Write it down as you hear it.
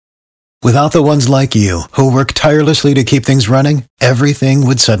Without the ones like you, who work tirelessly to keep things running, everything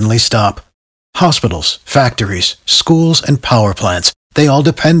would suddenly stop. Hospitals, factories, schools, and power plants, they all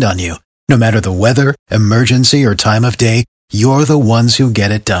depend on you. No matter the weather, emergency, or time of day, you're the ones who get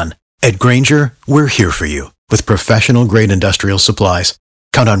it done. At Grainger, we're here for you with professional-grade industrial supplies.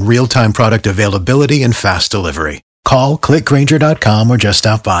 Count on real-time product availability and fast delivery. Call, clickgrainger.com, or just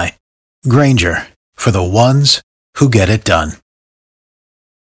stop by. Grainger, for the ones who get it done.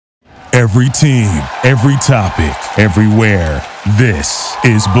 Every team, every topic, everywhere. This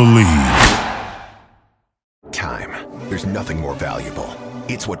is Believe. Time. There's nothing more valuable.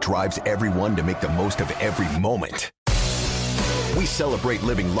 It's what drives everyone to make the most of every moment. We celebrate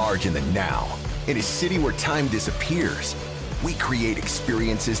living large in the now. In a city where time disappears, we create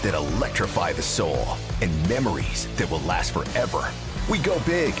experiences that electrify the soul and memories that will last forever. We go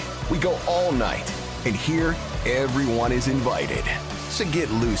big. We go all night. And here, everyone is invited. So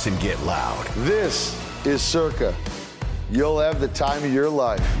get loose and get loud. This is Circa. You'll have the time of your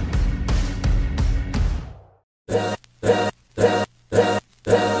life.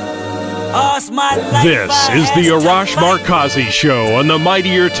 This is the Arash Markazi Show on the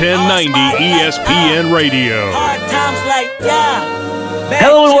Mightier 1090 ESPN Radio.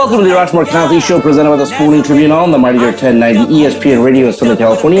 Hello and welcome to the Arash Markazi Show, presented by the Sporting Tribune on the Mightier 1090 ESPN Radio in Southern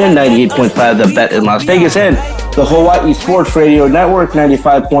California, 98.5 The Bet in Las Vegas, and the Hawaii Sports Radio Network,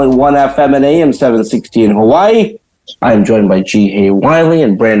 95.1 FM and AM 760 in Hawaii. I am joined by G. Hay Wiley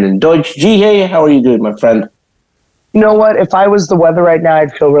and Brandon Deutsch. G. Hay, how are you doing, my friend? You know what? If I was the weather right now,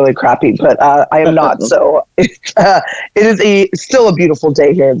 I'd feel really crappy, but I am not. So it is still a beautiful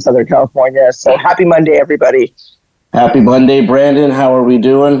day here in Southern California. So happy Monday, everybody. Happy Monday, Brandon. How are we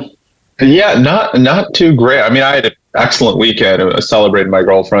doing? Yeah, not too great. I mean, I had an excellent weekend. I celebrated my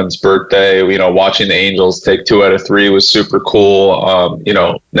girlfriend's birthday. You know, watching the Angels take 2 out of 3 was super cool. You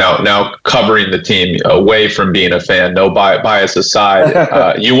know, now covering the team away from being a fan, no bias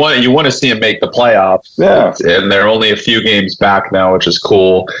aside. You want to see them make the playoffs. Yeah, and they're only a few games back now, which is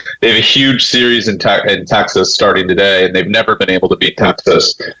cool. They have a huge series in Texas starting today, and they've never been able to beat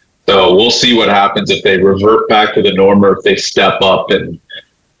Texas. So we'll see what happens if they revert back to the norm or if they step up and.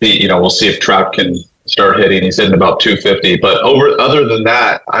 We'll see if Trout can start hitting. He's hitting about 250. But other than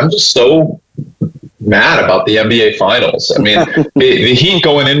that, I'm just so mad about the NBA Finals. I mean, the Heat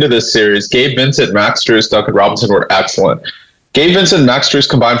going into this series, Gabe Vincent, Max Strus, Duncan Robinson were excellent. Gabe Vincent and Max Strus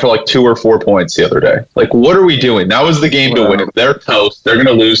combined for like 2 or 4 points the other day. Like, what are we doing? That was the game to win. They're toast. They're going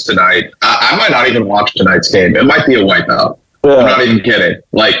to lose tonight. I might not even watch tonight's game. It might be a wipeout. Yeah. I'm not even kidding.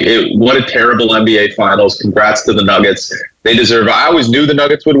 Like, what a terrible NBA Finals. Congrats to the Nuggets. They deserve it. I always knew the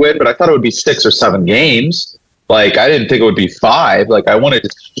Nuggets would win, but I thought it would be 6 or 7 games. Like, I didn't think it would be 5. Like, I wanted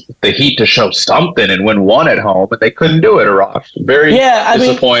the Heat to show something and win 1 at home, but they couldn't do it, Arash. Very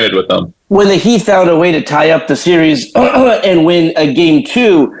disappointed with them. When the Heat found a way to tie up the series and win a game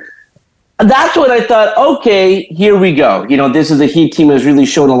 2, that's when I thought, okay, here we go. You know, this is a Heat team that's really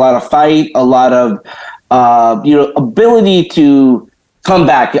shown a lot of fight, a lot of ability to come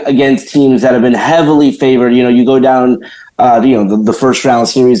back against teams that have been heavily favored. You know, you go down, the first round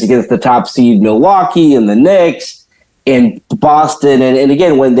series against the top seed Milwaukee and the Knicks and Boston. And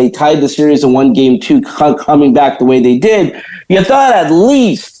again, when they tied the series in 1 game 2, coming back the way they did, you thought at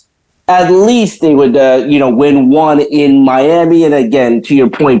least they would, win 1 in Miami. And again, to your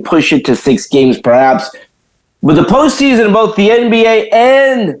point, push it to 6 games perhaps. But the postseason, both the NBA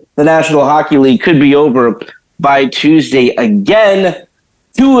and the National Hockey League, could be over by Tuesday again.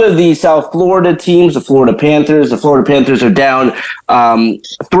 2 of the South Florida teams, the Florida Panthers are down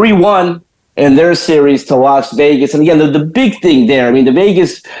 3-1 in their series to Las Vegas. And again, the big thing there, I mean, the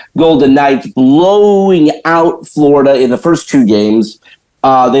Vegas Golden Knights blowing out Florida in the first 2 games.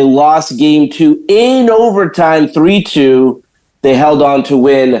 They lost game 2 in overtime, 3-2. They held on to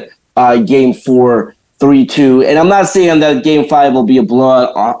win game 4, 3-2. And I'm not saying that game 5 will be a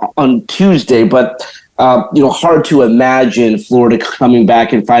blowout on Tuesday, but hard to imagine Florida coming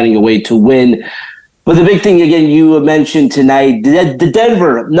back and finding a way to win. But the big thing, again, you mentioned tonight, the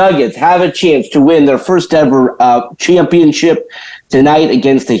Denver Nuggets have a chance to win their first ever championship tonight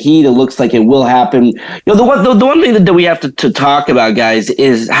against the Heat. It looks like it will happen. You know, the one thing that we have to talk about, guys,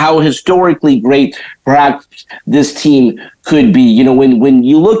 is how historically great perhaps this team could be. You know, when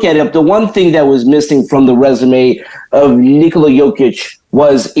you look at it, the one thing that was missing from the resume of Nikola Jokic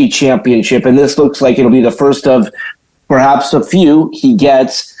was a championship, and this looks like it'll be the first of perhaps a few he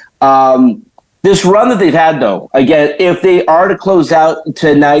gets. This run that they've had, though, again, if they are to close out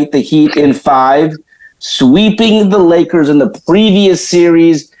tonight, the Heat in 5, sweeping the Lakers in the previous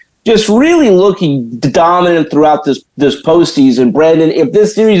series, just really looking dominant throughout this postseason. Brandon, if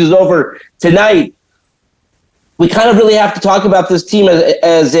this series is over tonight, we kind of really have to talk about this team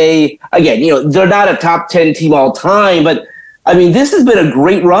as a, again, they're not a top 10 team all time, but I mean, this has been a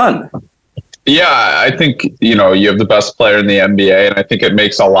great run. Yeah, I think, you have the best player in the NBA, and I think it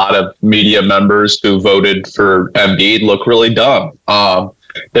makes a lot of media members who voted for Embiid look really dumb.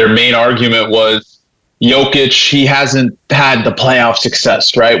 Their main argument was Jokic, he hasn't had the playoff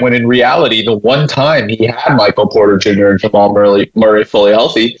success, right? When in reality, the one time he had Michael Porter Jr. and Jamal Murray fully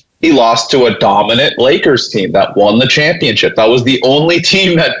healthy, he lost to a dominant Lakers team that won the championship. That was the only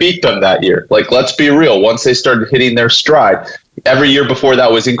team that beat them that year. Like, let's be real. Once they started hitting their stride, every year before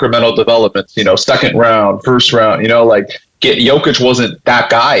that was incremental developments, second round, first round, Jokic wasn't that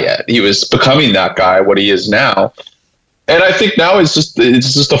guy yet. He was becoming that guy, what he is now. And I think now it's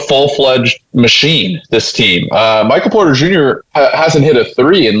just a full-fledged machine, this team. Michael Porter Jr. hasn't hit a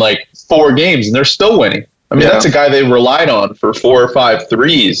 3 in 4 games, and they're still winning. I mean, that's a guy they relied on for 4 or 5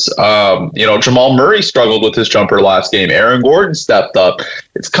 threes. Jamal Murray struggled with his jumper last game. Aaron Gordon stepped up.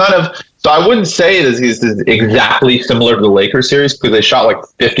 It's kind of, so I wouldn't say that he's exactly similar to the Lakers series, because they shot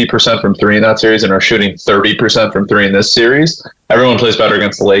 50% from 3 in that series and are shooting 30% from 3 in this series. Everyone plays better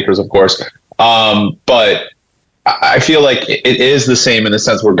against the Lakers, of course. But I feel like it is the same in the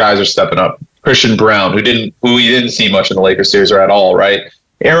sense where guys are stepping up. Christian Brown, who we didn't see much in the Lakers series or at all, right?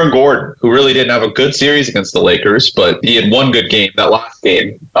 Aaron Gordon, who really didn't have a good series against the Lakers, but he had one good game, that last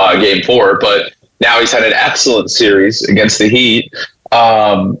game, game 4. But now he's had an excellent series against the Heat.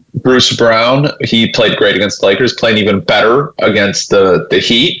 Bruce Brown, he played great against the Lakers, playing even better against the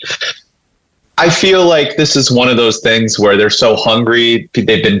Heat. I feel like this is one of those things where they're so hungry.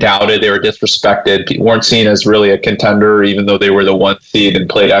 They've been doubted. They were disrespected. Weren't seen as really a contender, even though they were the 1 seed and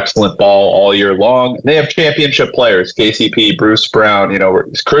played excellent ball all year long. They have championship players, KCP, Bruce Brown,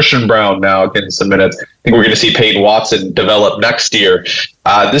 Christian Brown now getting some minutes. I think we're going to see Peyton Watson develop next year.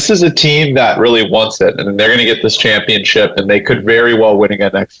 This is a team that really wants it, and they're going to get this championship, and they could very well win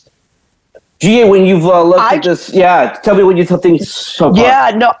again next year. Gia, when you've looked at this, tell me what you think so far.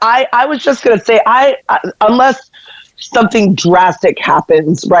 Yeah, no, I was just going to say, unless something drastic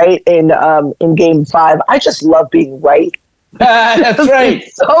happens, right, in Game 5, I just love being right. That's right.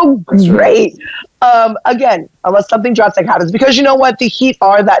 It's so great. Again, unless something drastic happens, because you know what? The Heat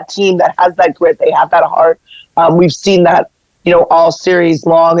are that team that has that grit. They have that heart. We've seen that, all series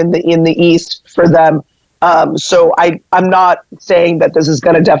long in the East for them. So I'm not saying that this is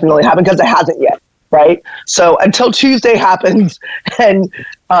going to definitely happen, because it hasn't yet, right? So until Tuesday happens and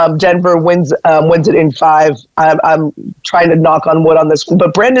Denver wins it in 5, I'm trying to knock on wood on this one.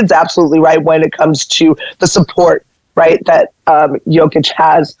 But Brandon's absolutely right when it comes to the support, right, that Jokic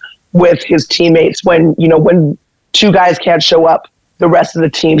has with his teammates. When 2 guys can't show up, the rest of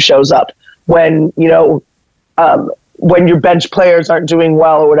the team shows up. When when your bench players aren't doing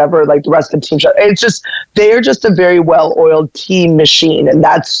well or whatever, the rest of the team, they're just a very well-oiled team machine. And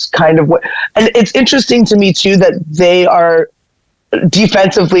that's kind of what, and it's interesting to me too, that they are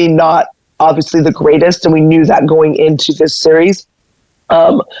defensively not obviously the greatest. And we knew that going into this series.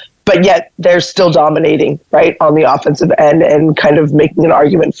 But yet they're still dominating, right, on the offensive end and kind of making an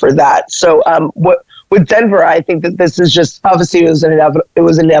argument for that. So with Denver, I think that this is just, obviously it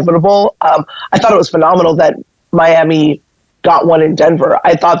was inevitable. I thought it was phenomenal that Miami got one in Denver.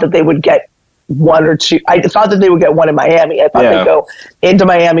 I thought that they would get 1 or 2. I thought that they would get one in Miami. I thought they'd go into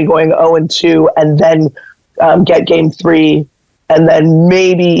Miami going 0-2 and then get Game 3 and then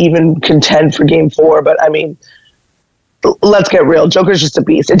maybe even contend for Game 4. But I mean, let's get real. Joker's just a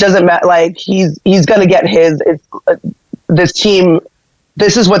beast. It doesn't matter. He's going to get his. This team,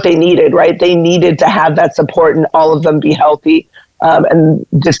 this is what they needed, right? They needed to have that support and all of them be healthy. And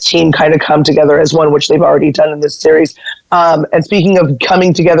this team kind of come together as one, which they've already done in this series. And speaking of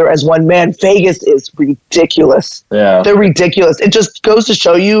coming together as one, man, Vegas is ridiculous. Yeah, they're ridiculous. It just goes to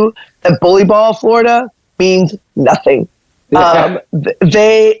show you that bully ball Florida means nothing. Yeah.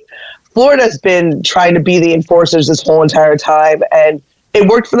 Florida's been trying to be the enforcers this whole entire time, and it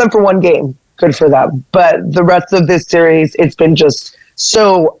worked for them for 1 game. Good for them. But the rest of this series, it's been just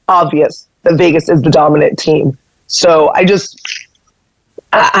so obvious that Vegas is the dominant team. So I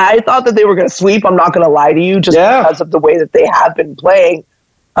thought that they were going to sweep. I'm not going to lie to you, just because of the way that they have been playing,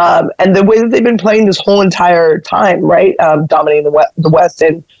 and the way that they've been playing this whole entire time, right? Dominating the West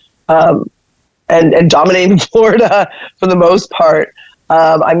and dominating Florida for the most part.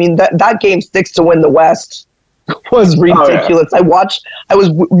 I mean, that Game 6 to win the West was ridiculous. Oh, yeah.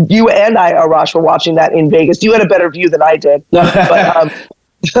 You and I, Arash, were watching that in Vegas. You had a better view than I did,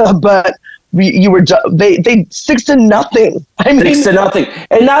 but they 6-0. I mean, 6-0.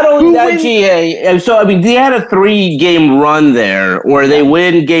 And not only that, GA, so I mean, they had a 3-game run there where they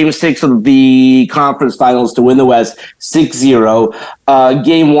win game 6 of the conference finals to win the West 6-0.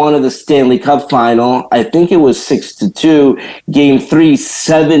 Game 1 of the Stanley Cup final, I think it was 6-2. Game 3,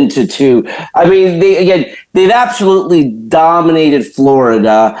 7-2. I mean, they've absolutely dominated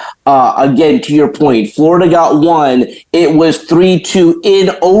Florida. Again, to your point, Florida got 1. It was 3-2 in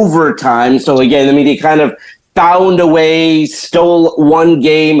overtime. So again, I mean, they kind of found a way, stole one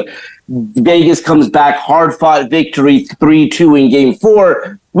game. Vegas comes back, hard-fought victory, 3-2 in game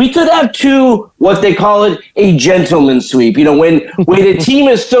 4. We could have what they call it, a gentleman's sweep. You know, when a team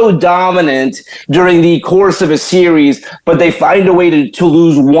is so dominant during the course of a series, but they find a way to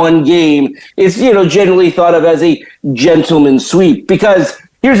lose one game, it's, generally thought of as a gentleman's sweep. Because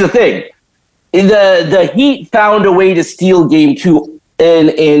here's the thing. The Heat found a way to steal game 2,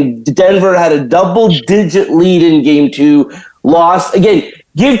 and Denver had a double-digit lead in game 2, lost. Again,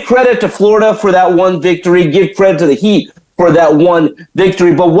 give credit to Florida for that one victory. Give credit to the Heat for that one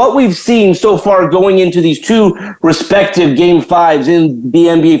victory. But what we've seen so far going into these 2 respective Game 5s in the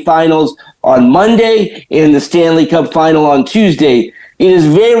NBA Finals on Monday and the Stanley Cup Final on Tuesday, it is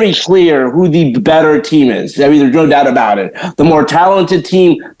very clear who the better team is. I mean, there's no doubt about it. The more talented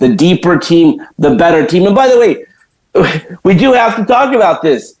team, the deeper team, the better team. And by the way, we do have to talk about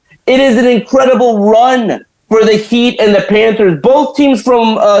this. It is an incredible run for the Heat and the Panthers, both teams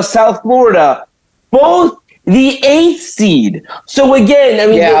from South Florida, both the 8th seed. So again,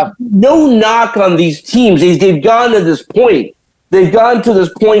 I mean, no knock on these teams. They've gone to this point. They've gone to this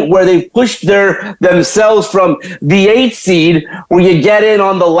point where they've pushed themselves from the 8th seed, where you get in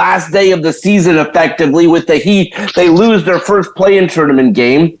on the last day of the season effectively with the Heat. They lose their first play-in tournament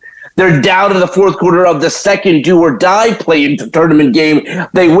game. They're down to the fourth quarter of the second do-or-die play-in tournament game.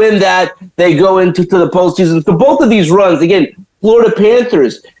 They win that. They go into the postseason. So both of these runs, again, Florida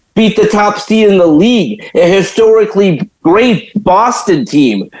Panthers beat the top seed in the league, a historically great Boston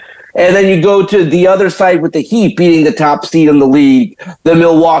team. And then you go to the other side with the Heat beating the top seed in the league, the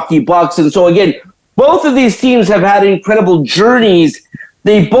Milwaukee Bucks. And so, again, both of these teams have had incredible journeys.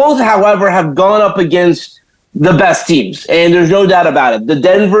 They both, however, have gone up against the best teams, and there's no doubt about it. The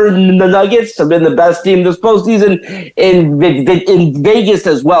Denver Nuggets have been the best team this postseason, in Vegas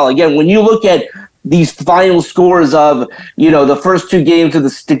as well. Again, when you look at these final scores of, the first 2 games of the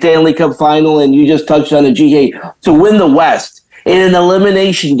Stanley Cup final, and you just touched on the GA, to win the West in an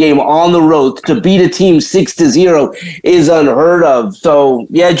elimination game on the road, to beat a team 6-0 is unheard of. So,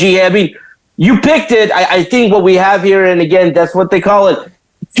 yeah, GA, I mean, you picked it. I think what we have here, and again, that's what they call it,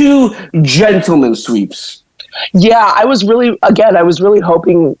 2 gentlemen's sweeps. Yeah, I was really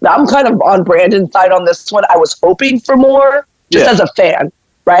hoping. I'm kind of on Brandon's side on this one. I was hoping for more, just as a fan,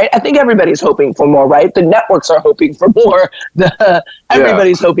 right? I think everybody's hoping for more, right? The networks are hoping for more.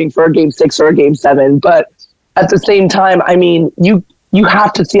 Everybody's hoping for a Game 6 or a Game 7. But at the same time, I mean, you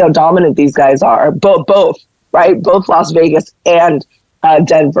have to see how dominant these guys are. Both, right? Both Las Vegas and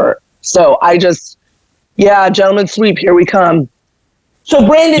Denver. So gentlemen's sweep, here we come. So,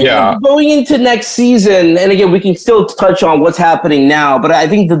 Brandon, going into next season, and again, we can still touch on what's happening now, but I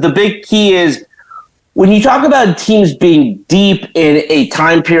think that the big key is when you talk about teams being deep in a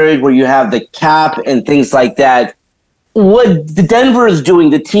time period where you have the cap and things like that, what Denver is doing,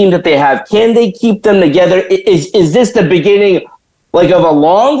 the team that they have, can they keep them together? Is this the beginning of a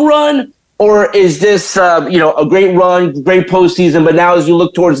long run, or is this a great run, great postseason, but now as you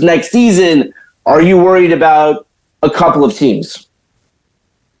look towards next season, are you worried about a couple of teams?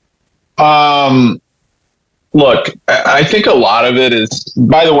 Look, I think a lot of it is,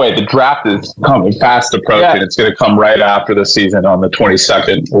 by the way, the draft is coming fast approaching. Yeah. It's going to come right after the season on the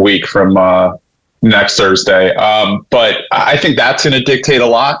 22nd week from next Thursday. But I think that's going to dictate a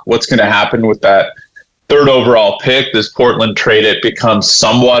lot what's going to happen with that 3rd overall pick. This Portland trade, it becomes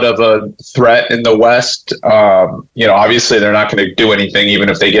somewhat of a threat in the West. Obviously they're not going to do anything, even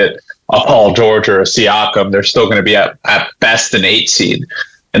if they get a Paul George or a Siakam. They're still going to be at best an 8 seed.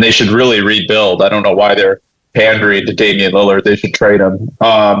 And they should really rebuild. I don't know why they're pandering to Damian Lillard. They should trade him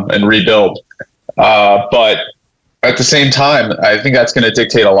and rebuild. But at the same time, I think that's going to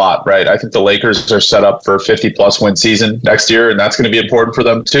dictate a lot, right? I think the Lakers are set up for a 50-plus win season next year, and that's going to be important for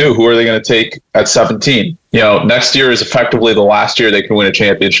them too. Who are they going to take at 17? Next year is effectively the last year they can win a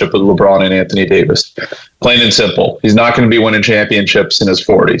championship with LeBron and Anthony Davis. Plain and simple. He's not going to be winning championships in his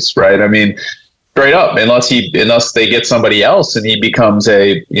 40s, right? I mean, straight up, unless they get somebody else and he becomes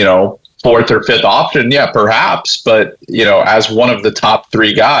a, 4th or 5th option, yeah, perhaps. But, as one of the top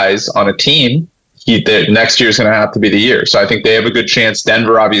 3 guys on a team, next year is going to have to be the year. So I think they have a good chance.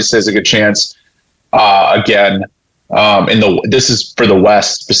 Denver obviously has a good chance. This is for the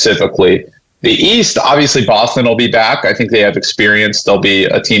West specifically. The East, obviously Boston will be back. I think they have experience. They'll be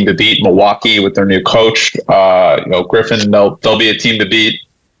a team to beat. Milwaukee with their new coach, Griffin, they'll be a team to beat.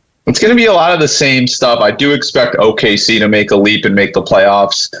 It's going to be a lot of the same stuff. I do expect OKC to make a leap and make the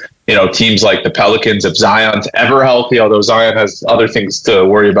playoffs. Teams like the Pelicans, if Zion's ever healthy, although Zion has other things to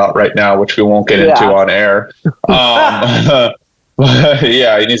worry about right now, which we won't get into on air. Yeah,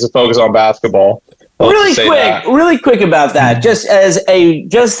 he needs to focus on basketball. Really quick about that. Just as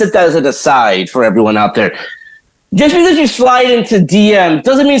an aside for everyone out there. Just because you slide into DM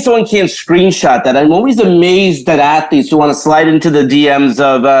doesn't mean someone can't screenshot that. I'm always amazed at athletes who want to slide into the DMs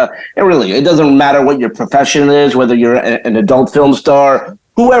of, it doesn't matter what your profession is, whether you're an adult film star,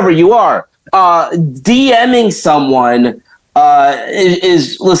 whoever you are. DMing someone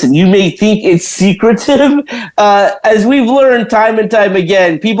listen, you may think it's secretive. As we've learned time and time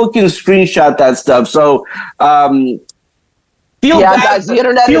again, people can screenshot that stuff. So, guys, the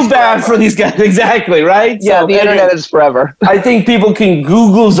internet feel bad for these guys. Exactly, right? Yeah, so, the internet is forever. I think people can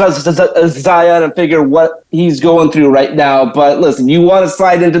Google Zion and figure what he's going through right now. But listen, you want to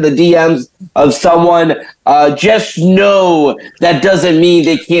slide into the DMs of someone, just know that doesn't mean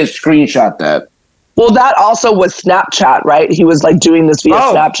they can't screenshot that. Well, that also was Snapchat, right? He was doing this via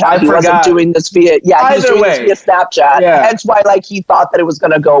Snapchat. He wasn't doing this via, he was doing this via Snapchat. Yeah. That's why, he thought that it was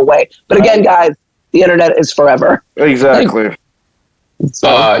going to go away. But again, guys, the internet is forever. Exactly.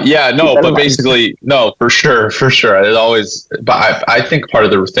 But basically, no, for sure. It always, but I think part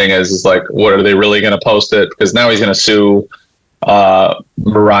of the thing is what are they really going to post it? Because now he's going to sue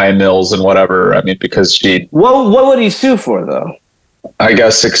Mariah Mills and whatever. I mean, because she. What would he sue for, though? I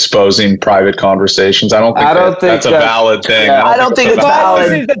guess exposing private conversations. I don't think that's a valid thing. Yeah, I don't think it's valid.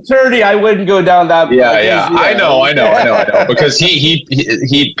 If he's an attorney, I wouldn't go down that. I know. Because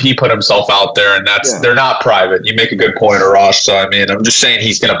he put himself out there, and they're not private. You make a good point, Arash. So I mean, I'm just saying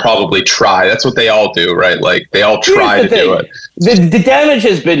he's going to probably try. That's what they all do, right? They all try to do it. The damage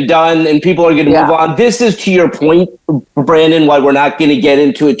has been done, and people are going to move on. This is, to your point, Brandon, why we're not going to get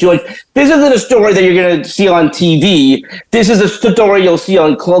into it too much. This isn't a story that you're going to see on TV. This is a story you'll see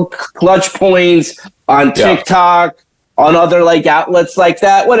on Clutch Points, on TikTok, on other outlets like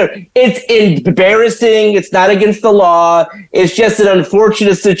that. Whatever. It's embarrassing. It's not against the law. It's just an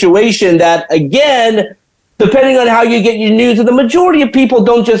unfortunate situation that, again, depending on how you get your news, and the majority of people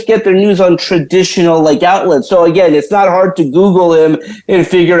don't just get their news on traditional outlets. So again, it's not hard to Google him and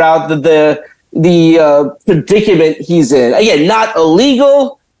figure out the predicament he's in. Again, not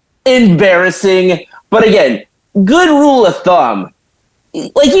illegal, embarrassing, but again, good rule of thumb.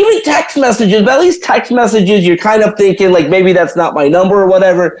 Even text messages, but at least text messages, you're kind of thinking maybe that's not my number or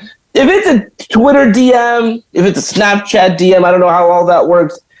whatever. If it's a Twitter DM, if it's a Snapchat DM, I don't know how all that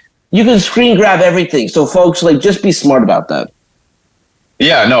works. You can screen grab everything. So folks, just be smart about that.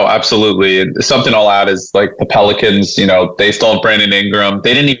 Yeah, no, absolutely. And something I'll add is the Pelicans, they still have Brandon Ingram.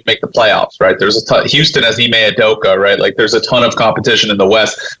 They didn't even make the playoffs, right? There's a ton. Houston has Ime Udoka, right? There's a ton of competition in the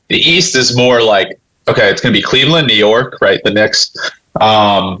West. The East is more okay, it's going to be Cleveland, New York, right? The Knicks.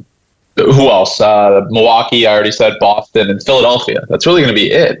 Who else? Milwaukee, I already said, Boston, and Philadelphia. That's really going to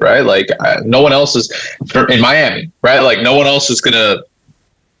be it, right? No one else is in Miami, right? No one else is going to.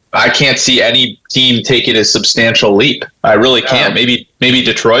 I can't see any team taking a substantial leap. I really can't. Maybe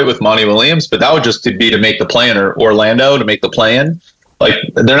Detroit with Monty Williams, but that would just be to make the play-in, or Orlando to make the play-in.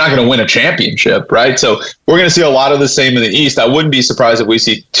 They're not going to win a championship, right? So we're going to see a lot of the same in the East. I wouldn't be surprised if we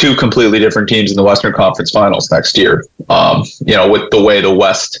see two completely different teams in the Western Conference Finals next year, with the way the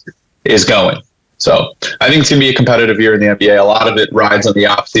West is going. So I think it's going to be a competitive year in the NBA. A lot of it rides on the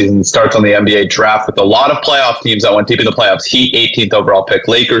offseason, starts on the NBA draft with a lot of playoff teams that went deep in the playoffs. Heat, 18th overall pick.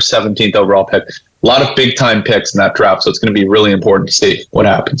 Lakers, 17th overall pick. A lot of big-time picks in that draft, so it's going to be really important to see what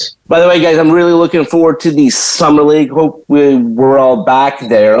happens. By the way, guys, I'm really looking forward to the Summer League. Hope we're all back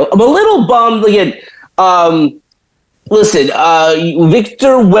there. I'm a little bummed. Again, listen, Victor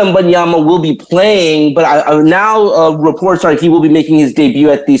Wembanyama will be playing, but now reports are he will be making his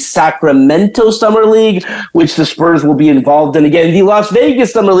debut at the Sacramento Summer League, which the Spurs will be involved in. Again, the Las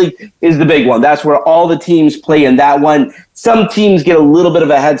Vegas Summer League is the big one. That's where all the teams play in that one. Some teams get a little bit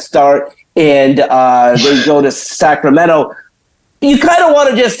of a head start, and they go to Sacramento. You kind of want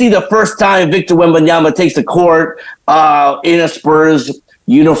to just see the first time Victor Wembanyama takes the court in a Spurs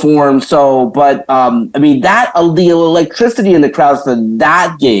uniform. So, but the electricity in the crowds for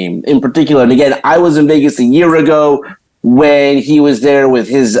that game in particular. And again, I was in Vegas a year ago when he was there with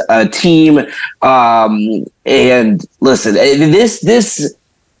his team. And listen, this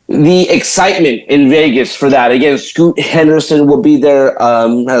the excitement in Vegas for that. Again, Scoot Henderson will be there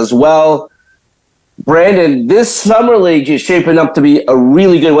as well. Brandon, this summer league is shaping up to be a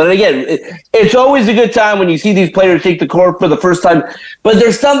really good one. And again, it's always a good time when you see these players take the court for the first time. But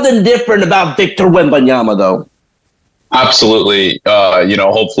there's something different about Victor Wembanyama, though. Absolutely.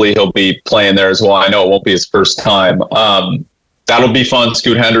 Hopefully he'll be playing there as well. I know it won't be his first time. That'll be fun.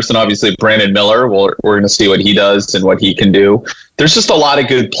 Scoot Henderson, obviously. Brandon Miller, we're going to see what he does and what he can do. There's just a lot of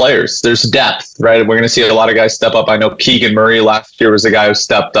good players. There's depth, right? We're going to see a lot of guys step up. I know Keegan Murray last year was the guy who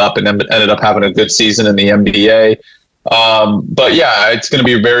stepped up and ended up having a good season in the NBA. But yeah, it's going to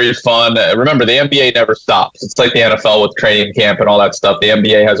be very fun. Remember, the NBA never stops. It's like the NFL with training camp and all that stuff. The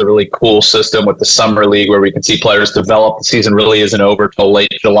NBA has a really cool system with the summer league where we can see players develop. The season really isn't over till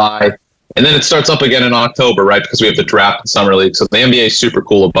late July. And then it starts up again in October, right? Because we have the draft and summer league. So the NBA is super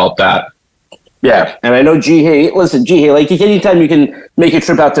cool about that. Yeah, and I know G-Hey, like anytime you can make a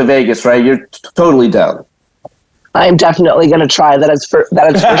trip out to Vegas, right? You're totally down. I'm definitely going to try. That is for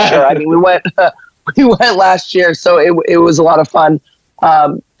sure. I mean, we went last year, so it was a lot of fun.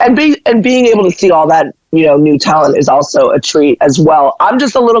 And being able to see all that, new talent is also a treat as well. I'm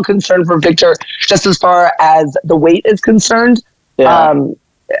just a little concerned for Victor, just as far as the weight is concerned. Yeah.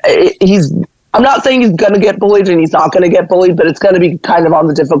 I'm not saying he's going to get bullied and he's not going to get bullied, but it's going to be kind of on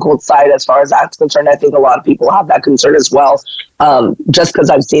the difficult side as far as that's concerned. I think a lot of people have that concern as well, just because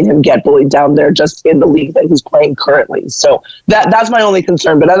I've seen him get bullied down there just in the league that he's playing currently. So that's my only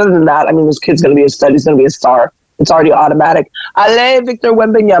concern. But other than that, I mean, this kid's going to be a stud. He's going to be a star. It's already automatic. Allez, Victor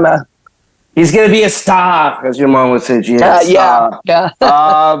Wembanyama. He's going to be a star, as your mom would say. Yeah.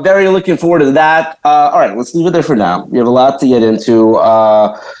 Very looking forward to that. All right, let's leave it there for now. We have a lot to get into.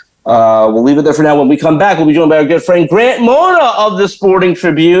 We'll leave it there for now. When we come back, we'll be joined by our good friend Grant Mona of the Sporting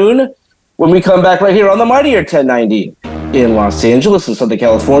Tribune. When we come back right here on the Mightier 1090 in Los Angeles and Southern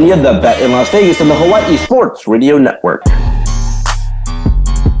California, the Bet in Las Vegas, and the Hawaii Sports Radio Network.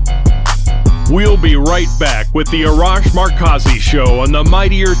 We'll be right back with the Arash Markazi Show on the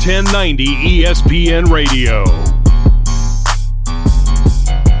Mightier 1090 ESPN Radio.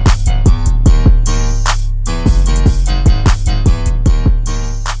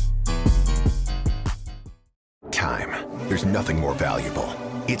 Time. There's nothing more valuable.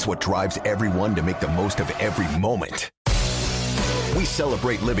 It's what drives everyone to make the most of every moment. We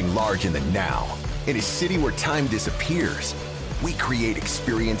celebrate living large in the now. In a city where time disappears, we create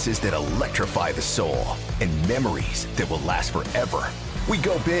experiences that electrify the soul and memories that will last forever. We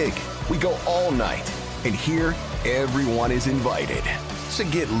go big, we go all night, and here, everyone is invited. So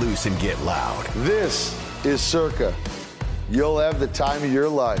get loose and get loud. This is Circa. You'll have the time of your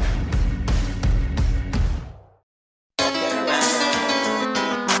life.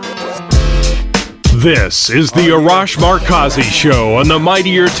 This is the Arash Markazi Show on the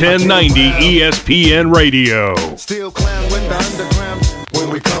Mightier 1090 ESPN Radio.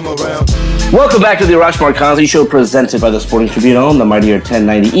 Welcome back to the Arash Markazi Show, presented by the Sporting Tribune on the Mightier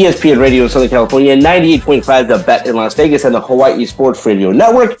 1090 ESPN Radio in Southern California, 98.5 The Bet in Las Vegas, and the Hawaii Sports Radio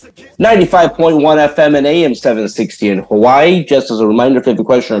Network, 95.1 FM and AM 760 in Hawaii. Just as a reminder, if you have a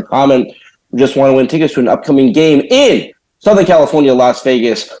question or comment, you just want to win tickets to an upcoming game in Southern California, Las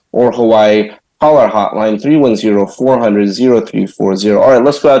Vegas, or Hawaii, call our hotline, 310-400-0340. All right,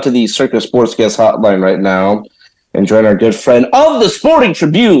 let's go out to the Circa Sports Guest hotline right now and join our good friend of the Sporting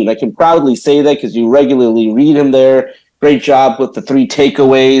Tribune. I can proudly say that because you regularly read him there. Great job with the 3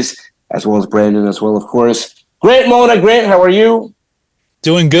 takeaways, as well as Brandon as well, of course. Grant Mona. Grant, how are you?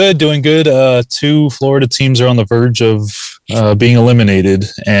 Doing good. 2 Florida teams are on the verge of being eliminated.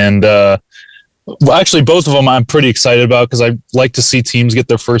 And actually, both of them I'm pretty excited about because I like to see teams get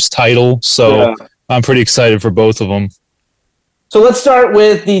their first title. So I'm pretty excited for both of them. So let's start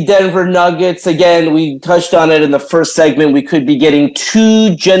with the Denver Nuggets. Again, we touched on it in the first segment. We could be getting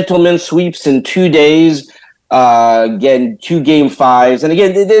 2 gentlemen sweeps in 2 days. Again, 2 Game 5s. And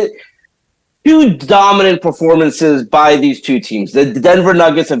again, 2 dominant performances by these 2 teams. The Denver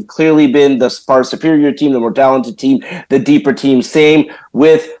Nuggets have clearly been the far superior team, the more talented team, the deeper team. Same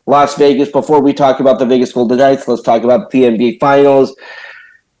with Las Vegas. Before we talk about the Vegas Golden Knights, let's talk about the NBA Finals.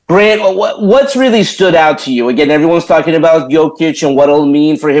 Grant, what's really stood out to you? Again, everyone's talking about Jokic and what it'll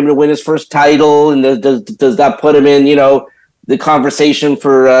mean for him to win his first title, and does that put him in, the conversation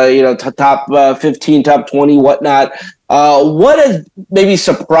for top 15, top 20, whatnot. What has maybe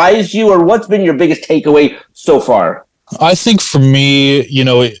surprised you, or what's been your biggest takeaway so far? I think for me,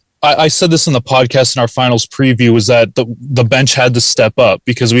 I said this in the podcast in our finals preview, was that the bench had to step up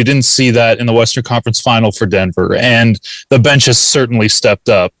because we didn't see that in the Western Conference Final for Denver, and the bench has certainly stepped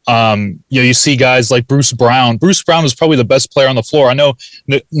up. You see guys like Bruce Brown. Bruce Brown was probably the best player on the floor. I know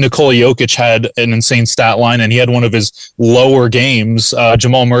Nikola Jokic had an insane stat line, and he had one of his lower games.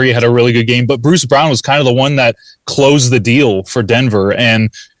 Jamal Murray had a really good game, but Bruce Brown was kind of the one that closed the deal for Denver.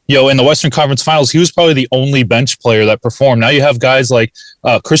 And in the Western Conference Finals, he was probably the only bench player that performed. Now you have guys like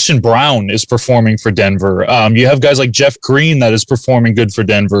Christian Brown is performing for Denver. You have guys like Jeff Green that is performing good for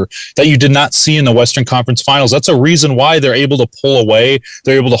Denver that you did not see in the Western Conference Finals. That's a reason why they're able to pull away.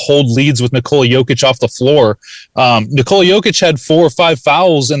 They're able to hold leads with Nikola Jokic off the floor. Nikola Jokic had 4 or 5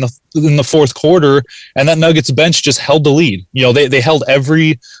 fouls in the fourth quarter, and that Nuggets bench just held the lead. They held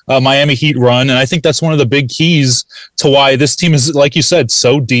every Miami Heat run, and I think that's one of the big keys to why this team is, like you said,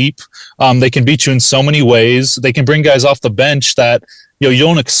 so deep. They can beat you in so many ways. They can bring guys off the bench that you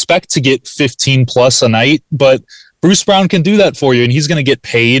don't expect to get 15 plus a night, but Bruce Brown can do that for you, and he's going to get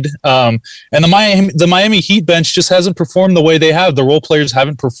paid. And the Miami Heat bench just hasn't performed the way they have. The role players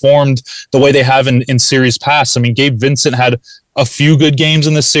haven't performed the way they have in series past. I mean, Gabe Vincent had a few good games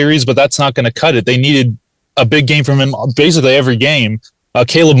in this series, but that's not going to cut it. They needed a big game from him basically every game.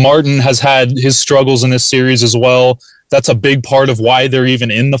 Caleb Martin has had his struggles in this series as well. That's a big part of why they're even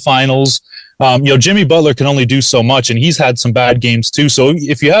in the finals. Jimmy Butler can only do so much, and he's had some bad games too. So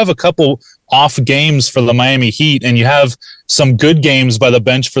if you have a couple off games for the Miami Heat and you have some good games by the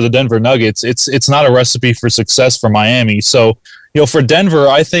bench for the Denver Nuggets, it's not a recipe for success for Miami. So, for Denver,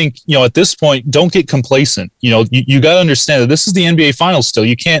 I think, at this point, don't get complacent. You got to understand that this is the NBA Finals still.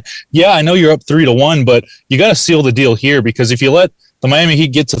 You can't, I know you're up 3-1, but you got to seal the deal here, because if you let the Miami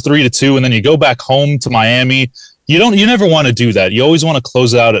Heat get to 3-2 and then you go back home to Miami, you never want to do that. You always want to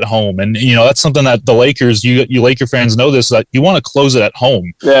close it out at home. And, that's something that the Lakers, you Laker fans know this, that you want to close it at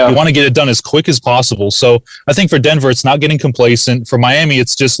home. Yeah. You want to get it done as quick as possible. So I think for Denver, it's not getting complacent. For Miami,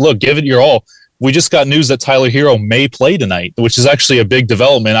 it's just, look, give it your all. We just got news that Tyler Hero may play tonight, which is actually a big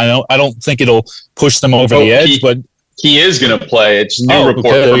development. I don't think it'll push them over the edge, but he is going to play. It's new report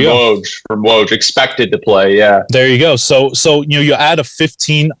from Woj, expected to play. Yeah, there you go. So you add a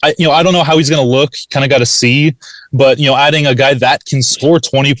 15. I don't know how he's going to look. Kind of got to see, but adding a guy that can score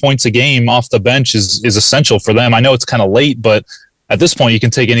 20 points a game off the bench is essential for them. I know it's kind of late, but at this point, you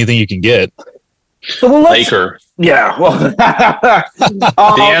can take anything you can get. So Laker. Yeah, well,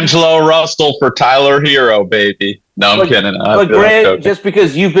 D'Angelo Russell for Tyler Hero, baby. No, I'm kidding. But Grant, just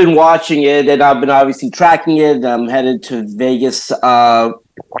because you've been watching it and I've been obviously tracking it, I'm headed to Vegas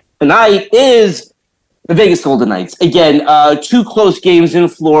tonight, is the Vegas Golden Knights. Again, 2 close games in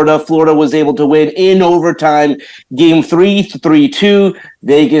Florida. Florida was able to win in overtime. Game 3, 3-2.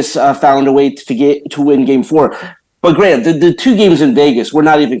 Vegas found a way to win Game 4. But Grant, the 2 games in Vegas were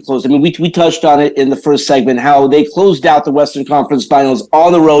not even close. I mean, we touched on it in the first segment, how they closed out the Western Conference Finals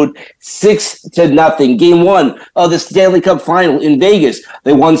on the road 6-0. Game 1 of the Stanley Cup Final in Vegas,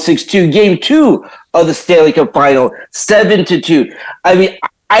 they won 6-2. Game 2 of the Stanley Cup Final, 7-2. I mean,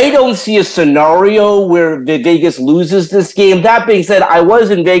 I don't see a scenario where Vegas loses this game. That being said, I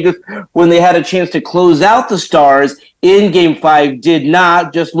was in Vegas when they had a chance to close out the Stars in Game 5, did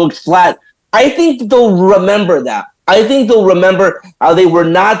not, just looked flat. I think they'll remember that. I think they'll remember how they were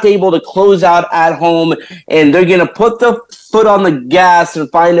not able to close out at home, and they're going to put the foot on the gas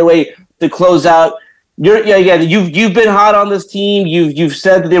and find a way to close out. You've been hot on this team. You've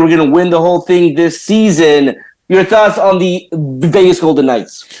said that they were going to win the whole thing this season. Your thoughts on the Vegas Golden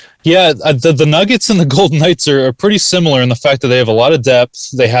Knights? Yeah, the Nuggets and the Golden Knights are pretty similar in the fact that they have a lot of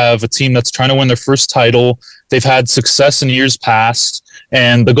depth. They have a team that's trying to win their first title. They've had success in years past.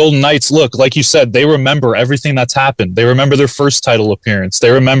 And the Golden Knights, look, like you said, they remember everything that's happened. They remember their first title appearance. They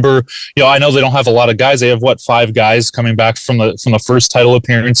remember, I know they don't have a lot of guys. They have 5 guys coming back from the first title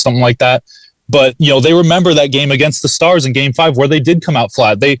appearance, something like that. But, they remember that game against the Stars in Game 5 where they did come out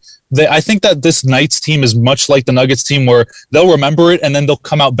flat. I think that this Knights team is much like the Nuggets team, where they'll remember it and then they'll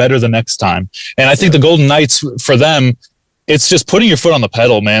come out better the next time. And I think the Golden Knights, for them, it's just putting your foot on the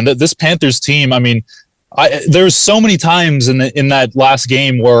pedal, man. This Panthers team, I mean, there's so many times in that last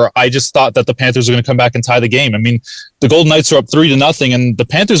game where I just thought that the Panthers were going to come back and tie the game. I mean, the Golden Knights are up 3-0, and the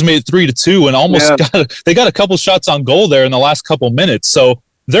Panthers made it 3-2, and almost got a couple shots on goal there in the last couple minutes. So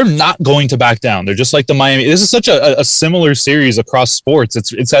they're not going to back down. They're just like the Miami. This is such a similar series across sports.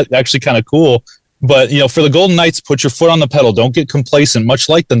 It's actually kind of cool. But for the Golden Knights, put your foot on the pedal. Don't get complacent. Much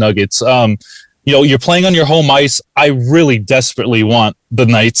like the Nuggets. you're playing on your home ice. I really desperately want the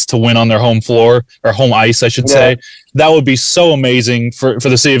Knights to win on their home floor, or home ice, I should say. That would be so amazing for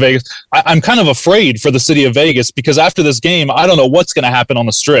the city of Vegas. I'm kind of afraid for the city of Vegas because after this game, I don't know what's going to happen on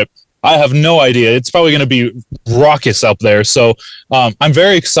the Strip. I have no idea. It's probably going to be raucous up there. So I'm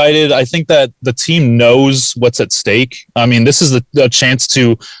very excited. I think that the team knows what's at stake. I mean, this is a chance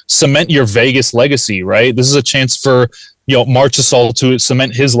to cement your Vegas legacy, right? This is a chance for Marchessault to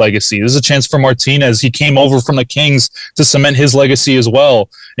cement his legacy. This is a chance for Martinez. He came over from the Kings to cement his legacy as well.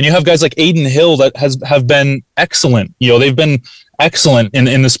 And you have guys like Adin Hill that have been excellent. They've been excellent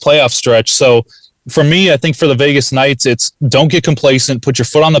in this playoff stretch. So for me, I think for the Vegas Knights, it's don't get complacent, put your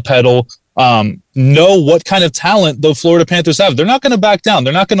foot on the pedal, know what kind of talent the Florida Panthers have. They're not going to back down.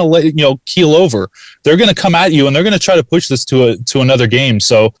 They're not going to let keel over. They're going to come at you and they're going to try to push this to another game.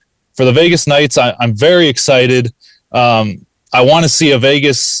 So for the Vegas Knights, I'm very excited. I want to see a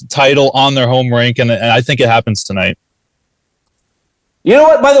Vegas title on their home rink, and I think it happens tonight. You know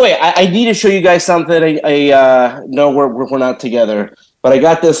what? By the way, I need to show you guys something. No, we're not together. But I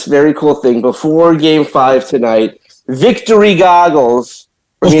got this very cool thing before Game 5 tonight. Victory goggles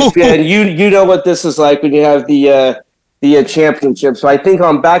from ESPN. You know what this is like when you have the championship. So I think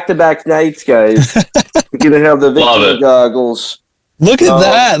on back-to-back nights, guys, we're going to have the Victory goggles. Look at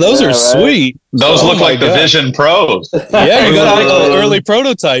that. Those are sweet. Those look like the Vision Pros. Yeah, you got an early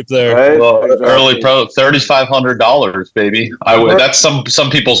prototype there. Right? Well, exactly. Early pro, $3,500, baby. That's some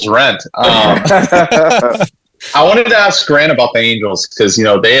people's rent. I wanted to ask Grant about the Angels because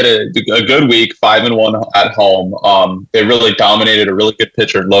they had a good week, 5-1 at home. They really dominated a really good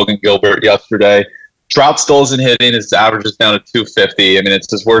pitcher, Logan Gilbert, yesterday. Trout still isn't hitting. His average is down to 250. I mean,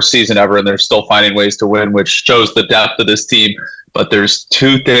 it's his worst season ever, and they're still finding ways to win, which shows the depth of this team. But there's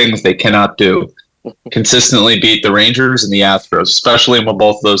two things they cannot do. Consistently beat the Rangers and the Astros, especially when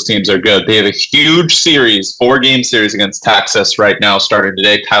both of those teams are good. They have a huge series, 4-game series against Texas right now, starting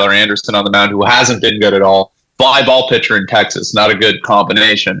today. Tyler Anderson on the mound, who hasn't been good at all. Fly ball pitcher in Texas, not a good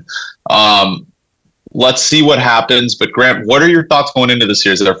combination. Let's see what happens. But Grant, what are your thoughts going into the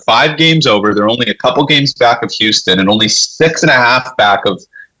series? They're 5 games over. They're only a couple games back of Houston and only 6.5 back of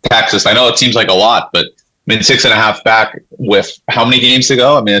Texas. I know it seems like a lot, but 6.5 back with how many games to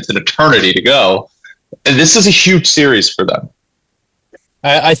go? I mean, it's an eternity to go. And this is a huge series for them.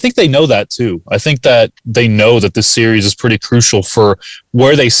 I think they know that too. I think that they know that this series is pretty crucial for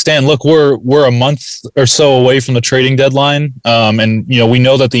where they stand. Look, we're a month or so away from the trading deadline, and we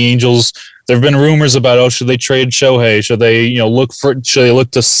know that the Angels. There have been rumors about should they trade Shohei? Should they Should they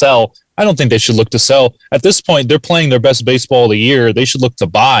look to sell? I don't think they should look to sell. At this point, they're playing their best baseball of the year. They should look to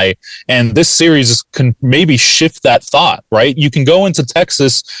buy, and this series can maybe shift that thought. Right? You can go into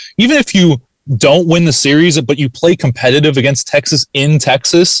Texas even if you don't win the series, but you play competitive against Texas in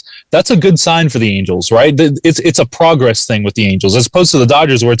Texas. That's a good sign for the Angels, right? It's a progress thing with the Angels, as opposed to the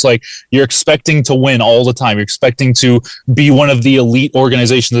Dodgers, where it's like you're expecting to win all the time. You're expecting to be one of the elite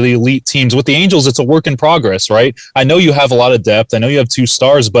organizations, of the elite teams. With the Angels, it's a work in progress, right? I know you have a lot of depth. I know you have 2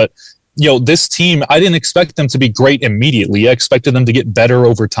 stars, but this team, I didn't expect them to be great immediately. I expected them to get better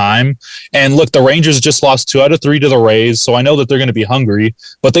over time. And look, the Rangers just lost 2 out of 3 to the Rays, so I know that they're going to be hungry,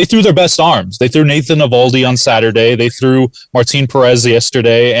 but they threw their best arms. They threw Nathan Eovaldi on Saturday. They threw Martin Perez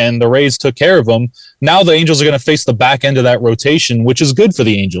yesterday, and the Rays took care of them. Now the Angels are going to face the back end of that rotation, which is good for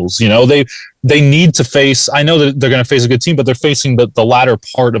the Angels. They need to face, I know that they're going to face a good team, but they're facing the latter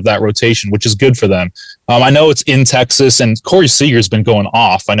part of that rotation, which is good for them. I know it's in Texas, and Corey Seager's been going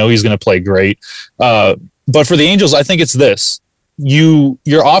off. I know he's going to play great. But for the Angels, I think it's this.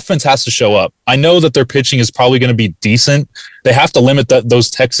 Your offense has to show up. I know that their pitching is probably going to be decent. They have to limit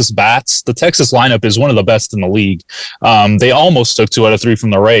those Texas bats. The Texas lineup is one of the best in the league. They almost took 2 out of 3 from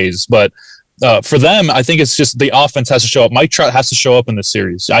the Rays, but for them, I think it's just the offense has to show up. Mike Trout has to show up in this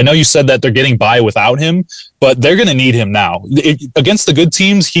series. I know you said that they're getting by without him, but they're going to need him now. Against the good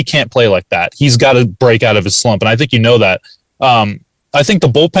teams, he can't play like that. He's got to break out of his slump, and I think you know that. I think the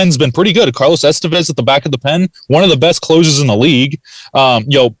bullpen's been pretty good. Carlos Estevez at the back of the pen, one of the best closers in the league.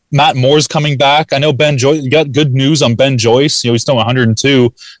 Matt Moore's coming back. I know Ben Joyce. You got good news on Ben Joyce. He's still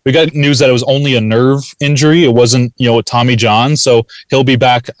 102. We got news that it was only a nerve injury. It wasn't, a Tommy John. So he'll be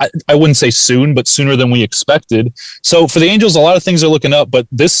back. I wouldn't say soon, but sooner than we expected. So for the Angels, a lot of things are looking up. But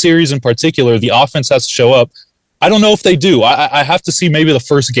this series in particular, the offense has to show up. I don't know if they do. I have to see maybe the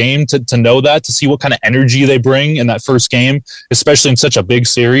first game to know that, to see what kind of energy they bring in that first game, especially in such a big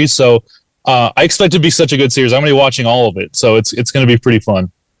series. So I expect it to be such a good series. I'm going to be watching all of it. So it's going to be pretty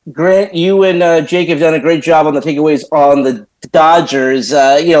fun. Grant, you and Jake have done a great job on the takeaways on the Dodgers.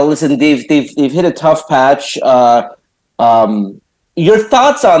 Listen, they've hit a tough patch. your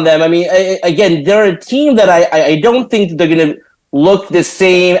thoughts on them? I mean, again, they're a team that I don't think they're going to look the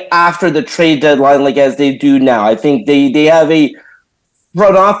same after the trade deadline like as they do now. I think they have a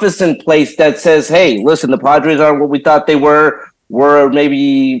front office in place that says, hey, listen, the Padres aren't what we thought they were. We're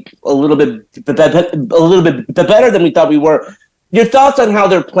maybe a little bit better than we thought we were. Your thoughts on how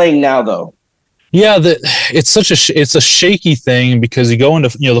they're playing now, though? Yeah, it's a shaky thing because you go into,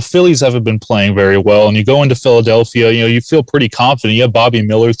 the Phillies haven't been playing very well, and you go into Philadelphia, you feel pretty confident. You have Bobby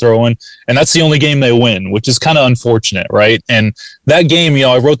Miller throwing, and that's the only game they win, which is kind of unfortunate, right? And that game,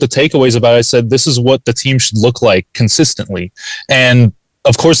 I wrote the takeaways about it. I said, this is what the team should look like consistently. And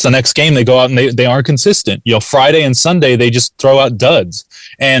of course, the next game they go out and they aren't consistent. Friday and Sunday, they just throw out duds.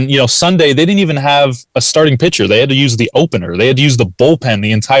 And, Sunday, they didn't even have a starting pitcher. They had to use the opener. They had to use the bullpen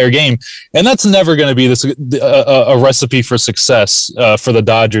the entire game. And that's never going to be a recipe for success for the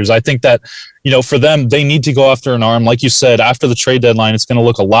Dodgers. I think that, for them, they need to go after an arm. Like you said, after the trade deadline, it's going to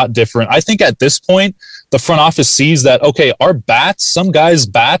look a lot different. I think at this point, the front office sees that, okay, our bats, some guys'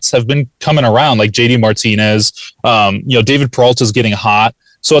 bats have been coming around, like JD Martinez, David Peralta's getting hot.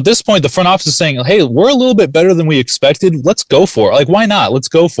 So at this point, the front office is saying, hey, we're a little bit better than we expected. Let's go for it. Like, why not? Let's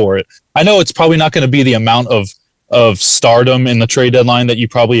go for it. I know it's probably not going to be the amount of stardom in the trade deadline that you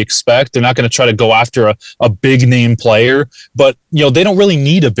probably expect. They're not going to try to go after a big name player, but they don't really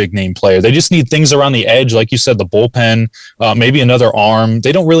need a big name player. They just need things around the edge, like you said, the bullpen, maybe another arm.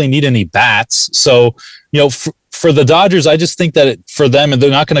 They don't really need any bats. So for the Dodgers, I just think that for them, and they're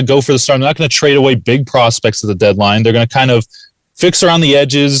not going to go for the start. They're not going to trade away big prospects at the deadline. They're going to kind of fix around the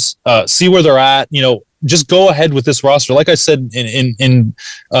edges, see where they're at. Just go ahead with this roster. Like I said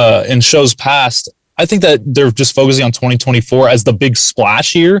in shows past, I think that they're just focusing on 2024 as the big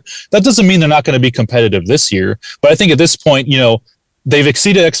splash year. That doesn't mean they're not going to be competitive this year, but I think at this point, they've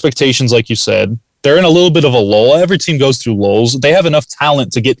exceeded expectations, like you said. They're in a little bit of a lull. Every team goes through lulls. They have enough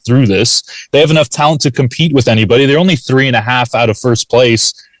talent to get through this. They have enough talent to compete with anybody. They're only 3.5 out of first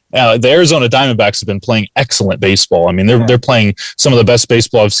place. The Arizona Diamondbacks have been playing excellent baseball. I mean, they're playing some of the best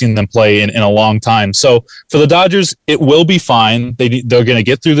baseball I've seen them play in a long time. So for the Dodgers, it will be fine. They're going to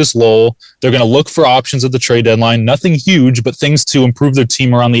get through this lull. They're going to look for options at the trade deadline. Nothing huge, but things to improve their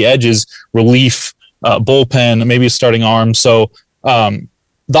team around the edges, relief, bullpen, maybe a starting arm. So the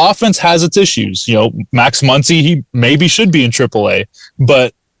offense has its issues. Max Muncy, he maybe should be in AAA,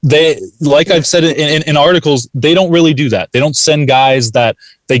 but they, like I've said in articles, they don't really do that. They don't send guys that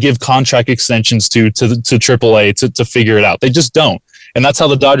they give contract extensions to AAA to figure it out. They just don't. And that's how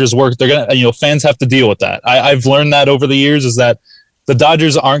the Dodgers work. They're going to, fans have to deal with that. I've learned that over the years is that the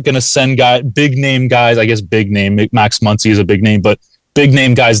Dodgers aren't going to send big name guys. I guess big name, Max Muncy is a big name, but big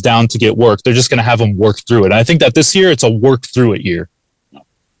name guys down to get work. They're just going to have them work through it. And I think that this year it's a work through it year.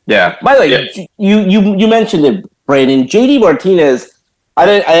 Yeah. By the way, you mentioned it, Brandon. JD Martinez, I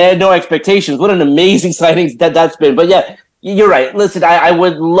had no expectations. What an amazing signing that's been. But yeah, you're right. Listen, I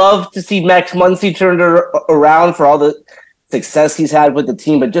would love to see Max Muncy turned around for all the success he's had with the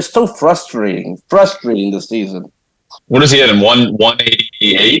team, but just so frustrating this season. What is he at in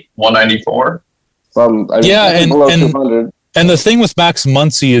 188, 194? And the thing with Max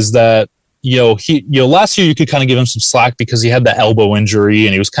Muncy is that last year you could kind of give him some slack because he had the elbow injury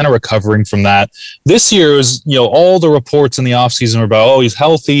and he was kind of recovering from that. This year is, all the reports in the offseason were about, he's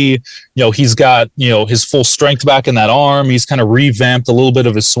healthy. He's got, his full strength back in that arm. He's kind of revamped a little bit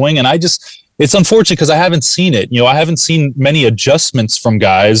of his swing. And it's unfortunate because I haven't seen it. I haven't seen many adjustments from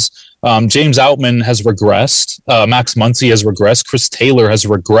guys. James Outman has regressed. Max Muncy has regressed. Chris Taylor has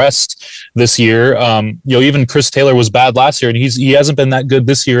regressed this year. Even Chris Taylor was bad last year and he hasn't been that good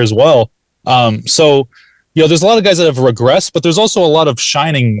this year as well. So there's a lot of guys that have regressed, but there's also a lot of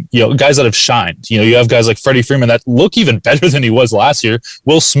shining, guys that have shined. You have guys like Freddie Freeman that look even better than he was last year.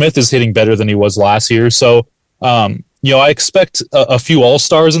 Will Smith is hitting better than he was last year. So, I expect a few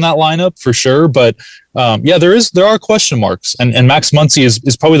all-stars in that lineup for sure. But, there are question marks and Max Muncy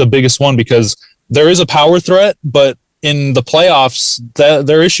is probably the biggest one because there is a power threat, but in the playoffs,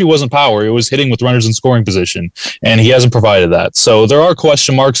 their issue wasn't power. It was hitting with runners in scoring position, and he hasn't provided that. So there are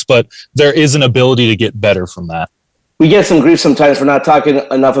question marks, but there is an ability to get better from that. We get some grief sometimes for not talking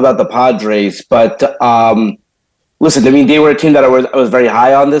enough about the Padres, but listen, I mean, they were a team that I was very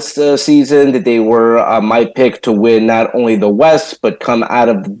high on this season, that they were my pick to win not only the West, but come out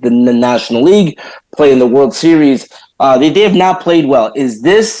of the National League, play in the World Series. They have not played well. Is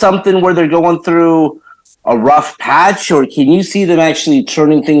this something where they're going through a rough patch, or can you see them actually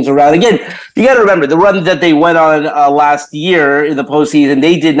turning things around? Again, you got to remember the run that they went on last year in the postseason.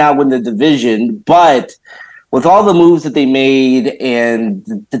 They did not win the division, but with all the moves that they made and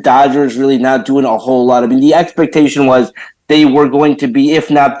the Dodgers really not doing a whole lot, I mean, the expectation was they were going to be,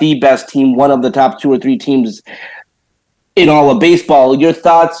 if not the best team, one of the top 2 or 3 teams in all of baseball. Your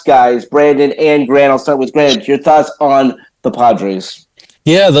thoughts, guys, Brandon and Grant. I'll start with Grant. Your thoughts on the Padres?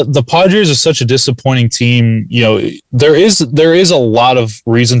 Yeah, the Padres are such a disappointing team. You know, there is a lot of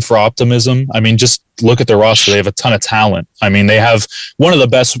reason for optimism. I mean, just look at their roster. They have a ton of talent. I mean, they have one of the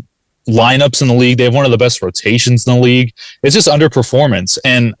best lineups in the league. They have one of the best rotations in the league. It's just underperformance.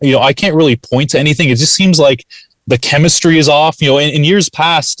 And, you know, I can't really point to anything. It just seems like the chemistry is off. You know, in years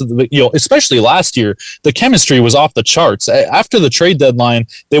past, you know, especially last year, the chemistry was off the charts. After the trade deadline,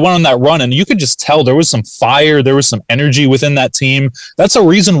 they went on that run, and you could just tell there was some fire, there was some energy within that team. That's a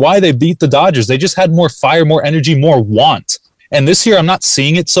reason why they beat the Dodgers. They just had more fire, more energy, more want. And this year, I'm not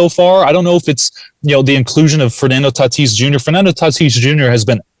seeing it so far. I don't know if it's, you know, the inclusion of Fernando Tatis Jr. Fernando Tatis Jr. has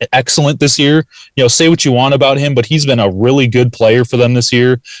been excellent this year. You know, say what you want about him, but he's been a really good player for them this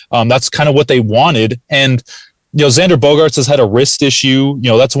year. That's kind of what they wanted. And you know, Xander Bogaerts has had a wrist issue. You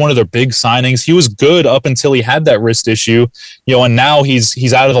know, that's one of their big signings. He was good up until he had that wrist issue, you know, and now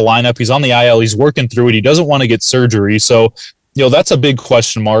he's out of the lineup. He's on the IL. He's working through it. He doesn't want to get surgery. So, you know, that's a big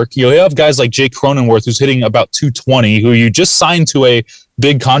question mark. You know, you have guys like Jake Cronenworth, who's hitting about 220, who you just signed to a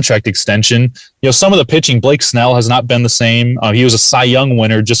big contract extension. You know, some of the pitching, Blake Snell has not been the same. He was a Cy Young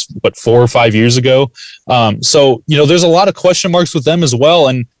winner just, 4 or 5 years ago. So, you know, there's a lot of question marks with them as well.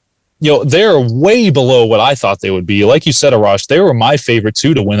 And, you know, they're way below what I thought they would be. Like you said, Arash, they were my favorite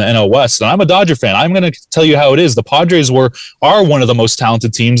too to win the NL West. And I'm a Dodger fan. I'm going to tell you how it is. The Padres are one of the most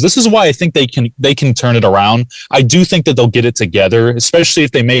talented teams. This is why I think they can turn it around. I do think that they'll get it together, especially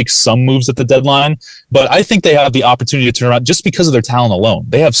if they make some moves at the deadline. But I think they have the opportunity to turn around just because of their talent alone.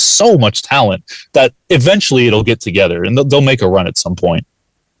 They have so much talent that eventually it'll get together and they'll make a run at some point.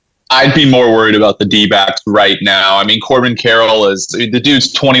 I'd be more worried about the D-backs right now. I mean, Corbin Carroll the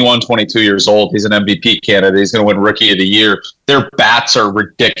dude's 21, 22 years old. He's an MVP candidate. He's going to win Rookie of the Year. Their bats are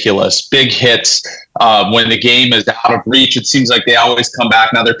ridiculous. Big hits. When the game is out of reach, it seems like they always come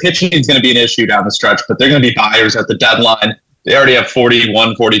back. Now, their pitching is going to be an issue down the stretch, but they're going to be buyers at the deadline. They already have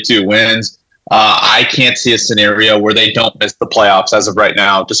 41, 42 wins. I can't see a scenario where they don't miss the playoffs as of right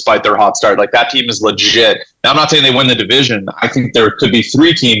now, despite their hot start. Like, that team is legit. Now, I'm not saying they win the division. I think there could be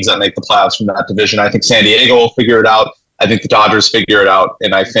 3 teams that make the playoffs from that division. I think San Diego will figure it out. I think the Dodgers figure it out.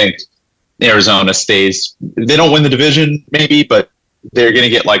 And I think Arizona stays. They don't win the division, maybe, but they're going to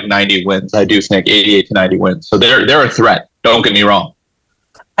get like 90 wins. I do think 88 to 90 wins. So they're a threat. Don't get me wrong.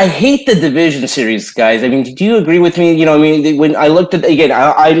 I hate the division series, guys. I mean, do you agree with me? You know, I mean, when I looked at, again,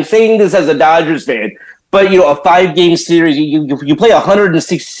 I'm saying this as a Dodgers fan, but, you know, a 5-game series, you play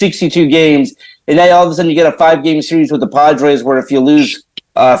 162 games, and then all of a sudden you get a 5-game series with the Padres where if you lose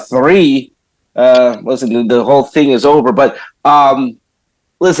 3, listen, the whole thing is over. But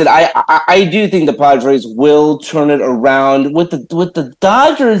listen, I do think the Padres will turn it around with the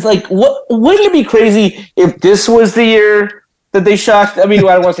Dodgers. Like, wouldn't it be crazy if this was the year that they shocked? I mean,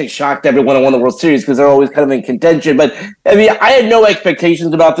 I don't want to say shocked everyone and won the World Series because they're always kind of in contention. But I mean, I had no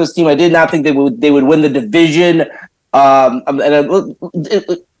expectations about this team. I did not think they would win the division.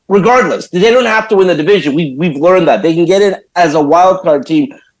 Regardless, they don't have to win the division. We've learned that they can get in as a wild card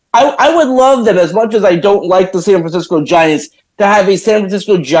team. I would love them, as much as I don't like the San Francisco Giants, to have a San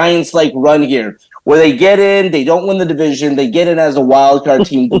Francisco Giants like run here where they get in, they don't win the division, they get in as a wild card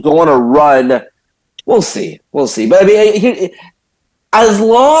team, go on a run. We'll see. But I mean, as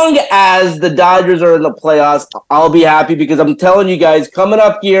long as the Dodgers are in the playoffs, I'll be happy, because I'm telling you guys, coming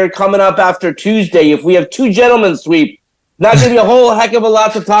up after Tuesday, if we have 2 gentlemen sweep, not going to be a whole heck of a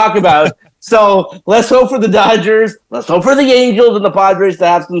lot to talk about. So let's hope for the Dodgers. Let's hope for the Angels and the Padres to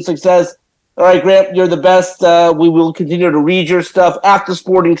have some success. All right, Grant, you're the best. We will continue to read your stuff at the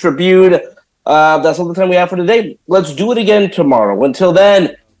Sporting Tribune. That's all the time we have for today. Let's do it again tomorrow. Until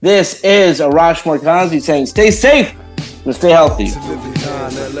then, this is Arash Markazi saying stay safe and stay healthy.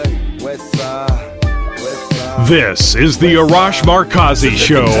 This is the Arash Markazi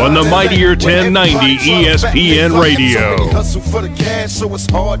Show on the Mightier 1090 ESPN Radio. Hustle for the cash, so it's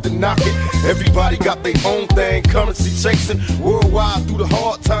hard to knock it. Everybody got their own thing, currency chasing. Worldwide through the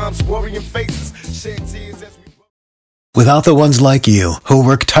hard times, worrying faces. Shed tears as we... Without the ones like you, who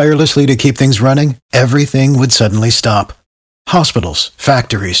work tirelessly to keep things running, everything would suddenly stop. Hospitals,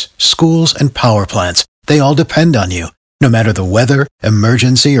 factories, schools, and power plants, they all depend on you. No matter the weather,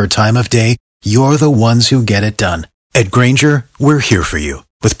 emergency, or time of day, you're the ones who get it done. At Grainger, we're here for you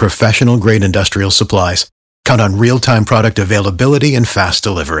with professional-grade industrial supplies. Count on real-time product availability and fast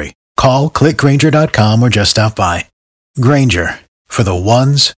delivery. Call, click Grainger.com, or just stop by. Grainger, for the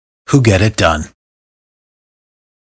ones who get it done.